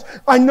offense.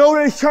 I know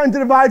that he's trying to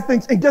divide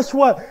things. And guess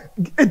what?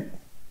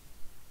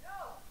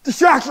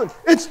 Distraction.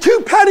 It's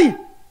too petty. You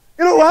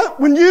know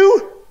what? When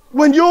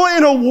you're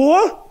in a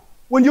war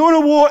and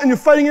you're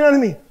fighting an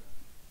enemy,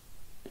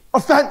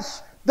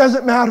 offense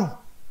doesn't matter.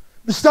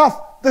 The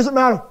stuff doesn't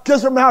matter.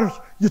 Guess what matters?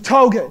 Your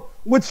target.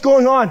 What's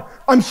going on?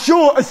 I'm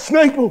sure a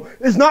sniper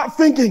is not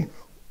thinking,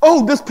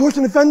 oh, this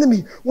person offended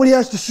me when he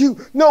has to shoot.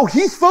 No,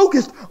 he's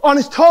focused on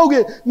his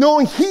target,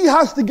 knowing he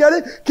has to get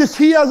it because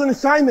he has an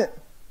assignment.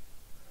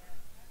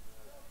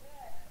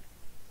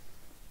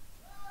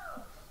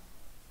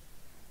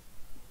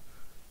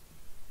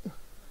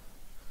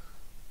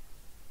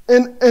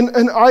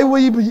 And I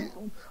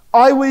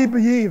really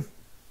believe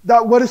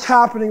that what is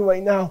happening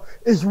right now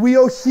is we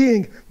are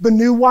seeing the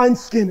new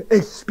wineskin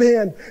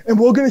expand, and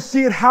we're going to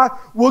see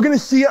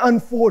it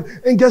unfold.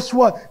 And guess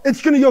what?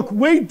 It's going to look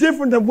way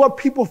different than what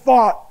people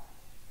thought.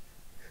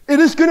 It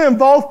is going to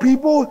involve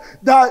people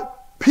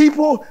that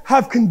people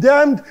have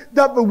condemned,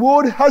 that the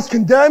world has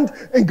condemned,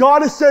 and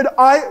God has said,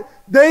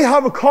 they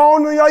have a call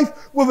in their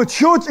life. Will the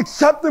church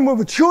accept them? Will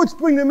the church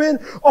bring them in?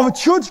 Or the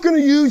church going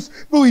to use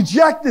the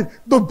rejected,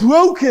 the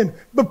broken,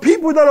 the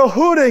people that are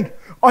hurting?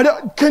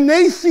 Can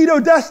they see their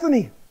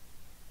destiny?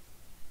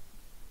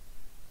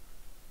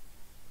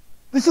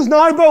 This is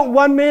not about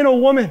one man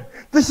or woman.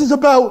 This is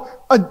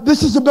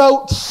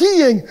about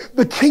seeing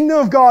the kingdom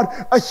of God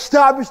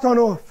established on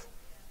earth.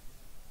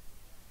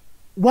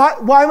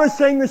 Why am I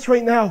saying this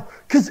right now?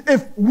 Because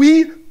if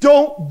we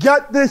don't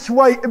get this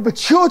right, if the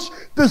church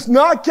does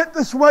not get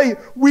this right,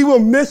 we will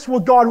miss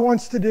what God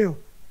wants to do.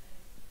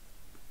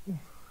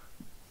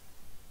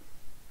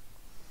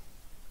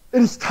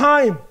 It is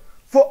time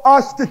for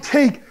us to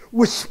take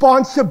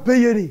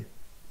responsibility.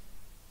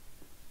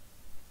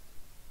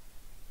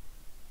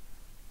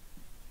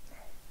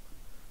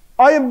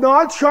 I am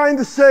not trying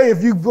to say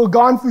if you've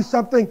gone through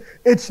something,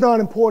 it's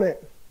not important.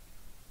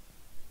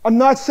 I'm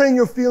not saying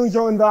your feelings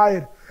are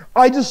invalid.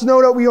 I just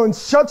know that we are in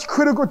such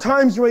critical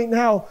times right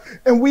now,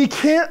 and we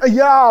can't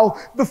allow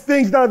the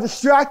things that have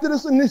distracted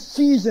us in this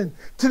season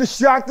to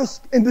distract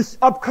us in this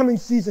upcoming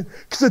season,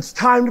 because it's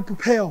time to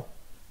prepare.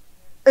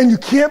 And you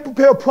can't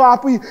prepare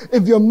properly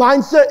if your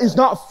mindset is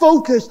not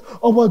focused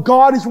on what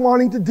God is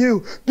wanting to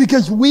do.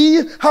 Because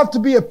we have to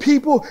be a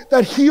people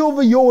that heal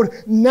the Lord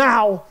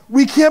now.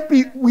 We can't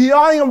be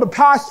relying on the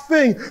past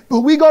thing,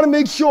 but we got to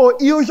make sure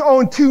ears are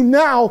in tune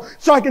now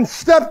so I can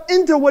step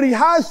into what he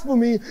has for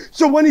me.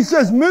 So when he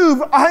says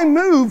move, I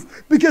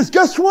move. Because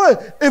guess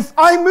what? If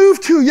I move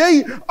too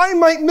late, I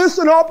might miss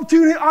an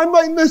opportunity. I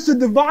might miss a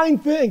divine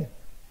thing.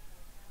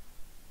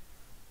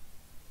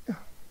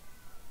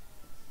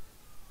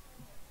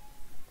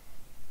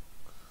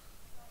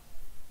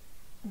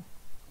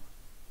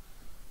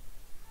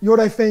 Lord,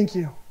 I thank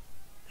you.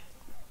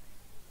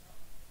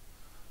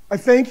 I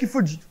thank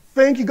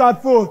you,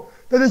 God, for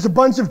that there's a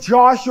bunch of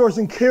Joshuas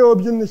and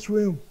Calebs in this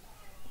room.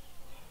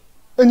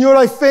 And Lord,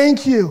 I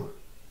thank you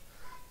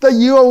that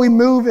you are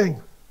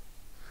removing.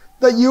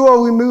 That you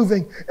are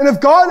removing. And if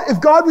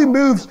God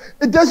removes,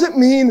 it doesn't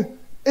mean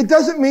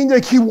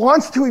that he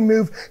wants to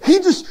remove. He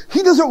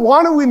doesn't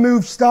want to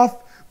remove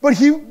stuff, but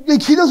he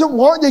doesn't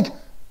want,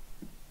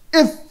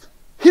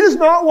 he does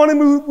not want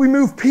to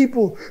remove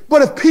people.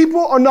 But if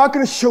people are not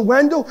going to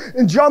surrender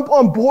and jump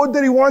on board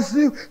that he wants to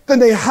do, then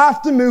they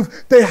have to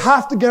move. They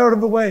have to get out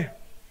of the way.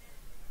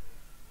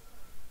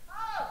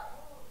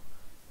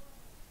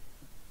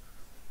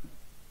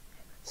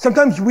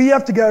 Sometimes we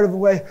have to get out of the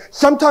way.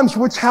 Sometimes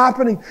what's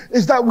happening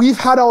is that we've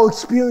had our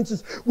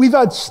experiences. We've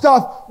had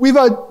stuff. We've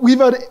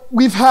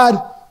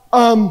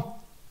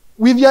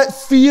yet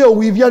fear.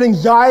 We've yet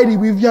anxiety.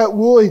 We've yet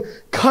worry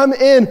come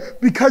in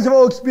because of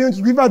our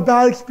experiences. We've had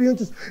bad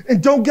experiences.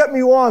 And don't get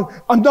me wrong.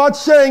 I'm not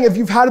saying if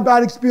you've had a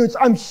bad experience,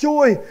 I'm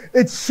sorry.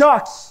 It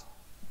sucks.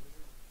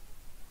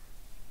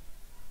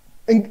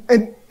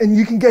 And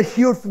you can get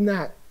healed from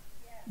that.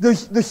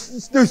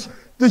 There's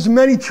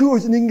many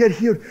tools and you can get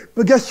healed.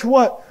 But guess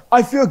what?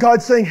 I feel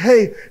God saying,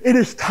 hey, it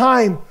is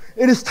time.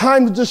 It is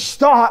time to just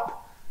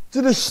stop.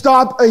 To just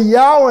stop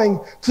yelling.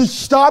 To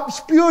stop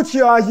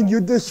spiritualizing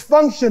your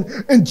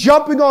dysfunction and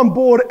jumping on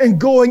board and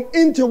going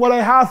into what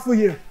I have for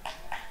you.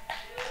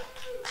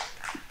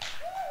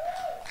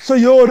 So,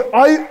 Lord,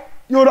 I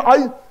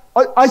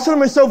said to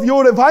myself,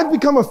 Lord, if I've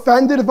become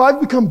offended, if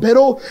I've become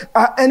bitter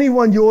at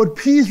anyone, Lord,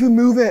 please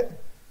remove it.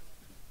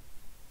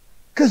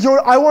 Because,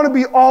 Lord, I want to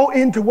be all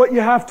into what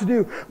you have to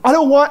do. I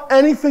don't want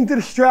anything to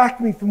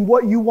distract me from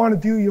what you want to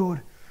do,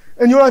 Lord.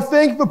 And, Lord, I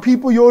thank the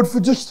people, Lord,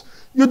 for just,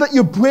 that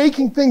you're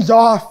breaking things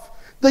off.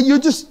 That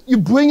you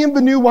bring in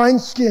the new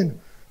wineskin.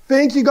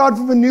 Thank you, God,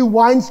 for the new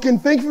wineskin.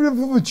 Thank you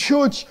for the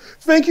church.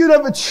 Thank you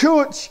that the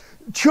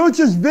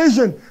church's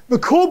vision, the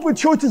corporate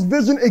church's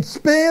vision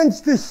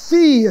expands to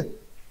see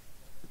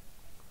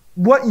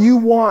what you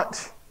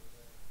want.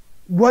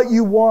 What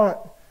you want.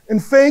 And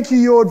thank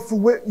you, Lord,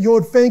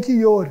 thank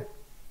you, Lord,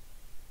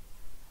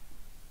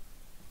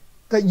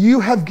 that you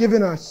have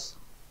given us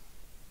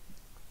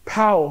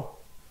power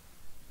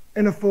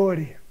and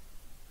authority.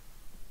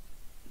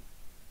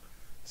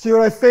 So,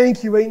 Lord, I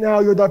thank you right now,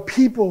 Lord, that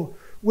people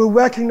will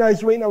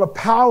recognize right now the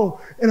power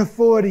and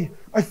authority.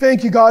 I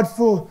thank you, God,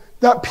 for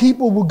that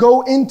people will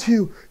go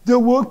into their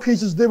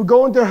workplaces, they will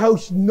go into their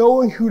house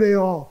knowing who they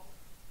are.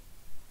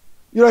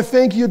 Lord, I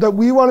thank you that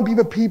we want to be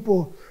the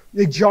people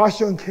like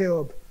Joshua and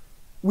Caleb.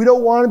 We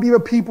don't want to be the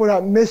people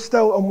that missed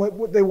out on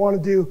what they want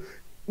to do,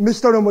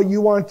 missed out on what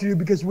you want to do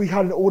because we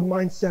had an old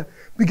mindset,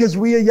 because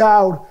we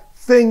allowed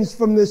things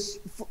from this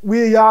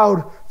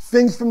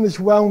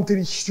realm to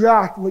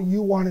distract what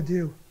you want to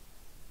do.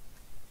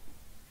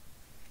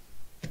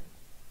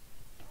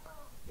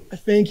 I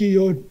thank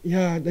you, Lord,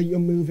 that you're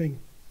moving,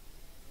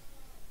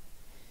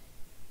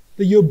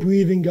 that you're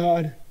breathing,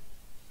 God.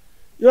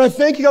 Lord, I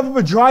thank you, God, for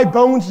the dry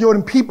bones, Lord,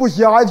 in people's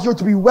lives, Lord,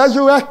 to be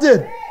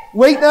resurrected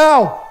right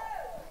now.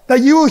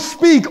 That you will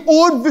speak,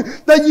 old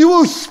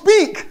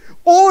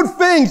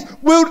things.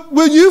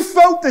 Will you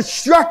felt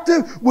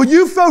destructive? Will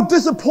you felt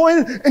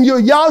disappointed and you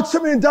yelled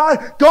something and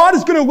died? God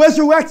is going to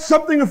resurrect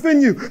something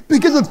within you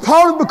because it's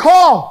part of the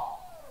call.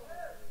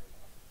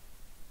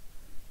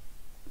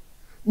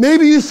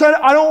 Maybe you said,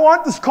 I don't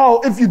want this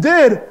call. If you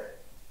did,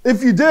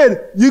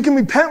 you can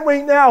repent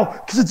right now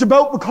because it's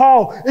about the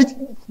call.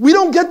 We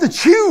don't get to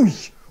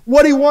choose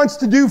what he wants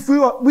to do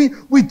through us.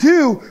 We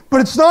do, but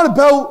it's not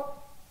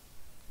about,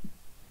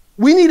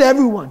 we need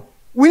everyone.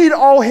 We need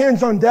all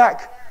hands on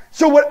deck.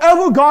 So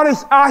whatever God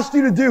has asked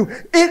you to do,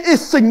 it is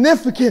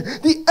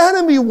significant. The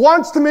enemy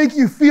wants to make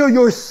you feel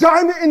your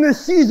assignment in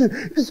this season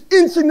is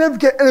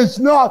insignificant, and it's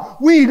not.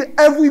 We need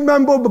every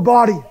member of the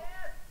body.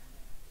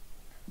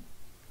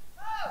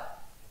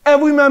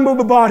 Every member of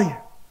the body.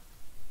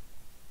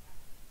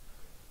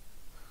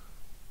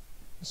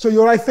 So,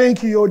 Lord, I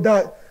thank you, Lord,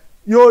 that,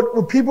 Lord,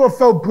 when people have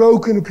felt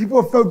broken, when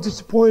people have felt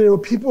disappointed, when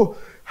people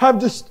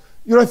have just,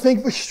 Lord, I thank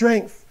you for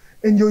strength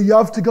and your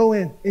love to go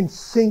in and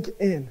sink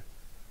in.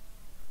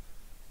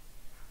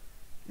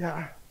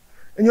 Yeah.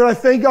 And, Lord, I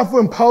thank God for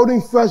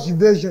imparting fresh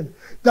vision.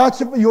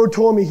 That's what Lord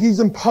told me. He's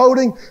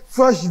imparting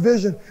fresh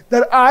vision.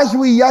 That as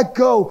we let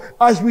go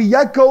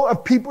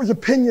of people's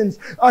opinions,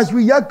 as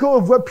we let go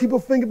of what people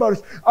think about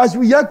us, as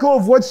we let go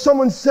of what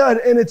someone said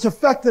and it's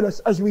affected us,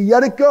 as we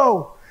let it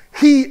go,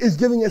 he is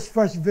giving us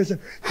fresh vision.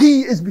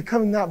 He is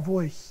becoming that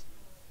voice.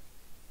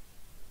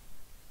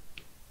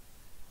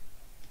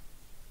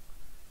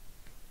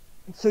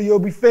 And so,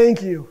 Lord, we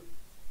thank you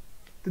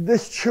that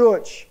this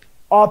church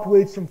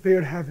operates from fear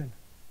of heaven.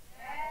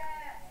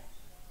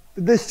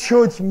 That this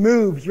church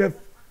moves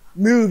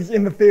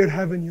in the fear of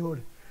heaven,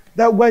 Lord.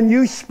 That when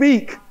you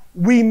speak,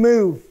 we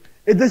move.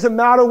 It doesn't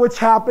matter what's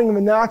happening in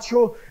the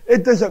natural.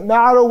 It doesn't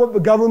matter what the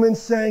government's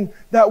saying,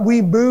 that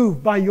we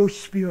move by your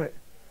Spirit.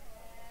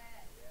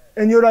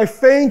 And Lord, I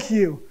thank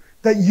you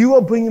that you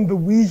are bringing the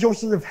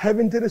resources of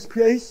heaven to this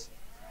place.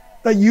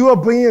 That you are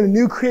bringing a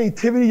new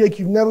creativity like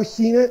you've never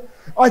seen it.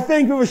 I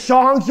thank you for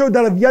songs, Lord,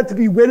 that have yet to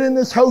be written in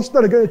this house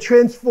that are going to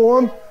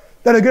transform.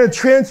 That are going to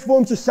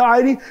transform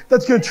society,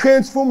 that's going to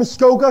transform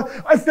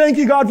Muskoka. I thank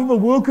you, God, for the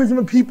workers and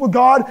the people,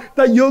 God,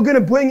 that you're going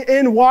to bring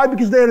in. Why?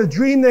 Because they had a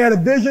dream, they had a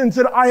vision, and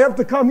said, I have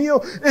to come here.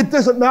 It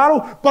doesn't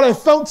matter, but I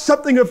felt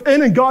something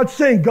within, and God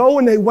saying, go,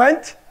 and they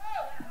went.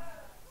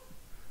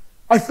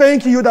 I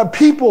thank you that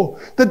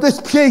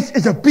this place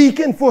is a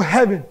beacon for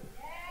heaven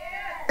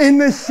in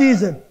this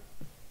season.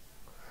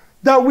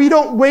 That we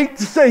don't wait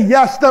to say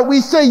yes, that we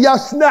say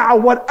yes now,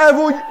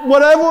 whatever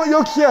it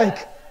looks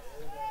like.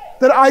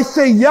 That I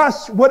say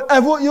yes,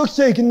 whatever it looks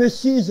like in this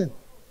season.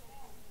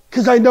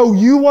 because I know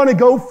you want to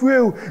go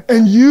through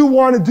and you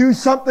want to do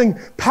something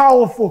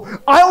powerful.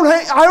 I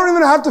don't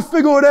even have to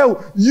figure it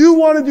out. You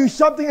want to do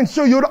something. And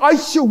so, Lord, I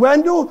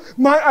surrender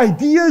my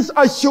ideas.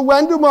 I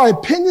surrender my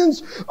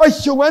opinions. I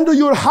surrender,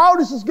 Lord, how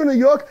this is going to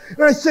look.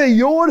 And I say,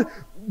 Lord,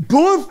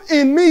 birth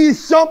in me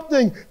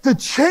something to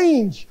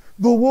change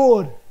the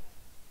world.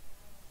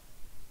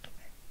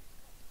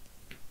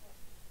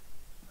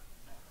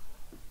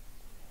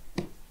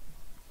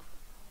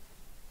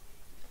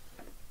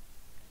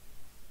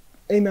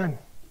 Amen.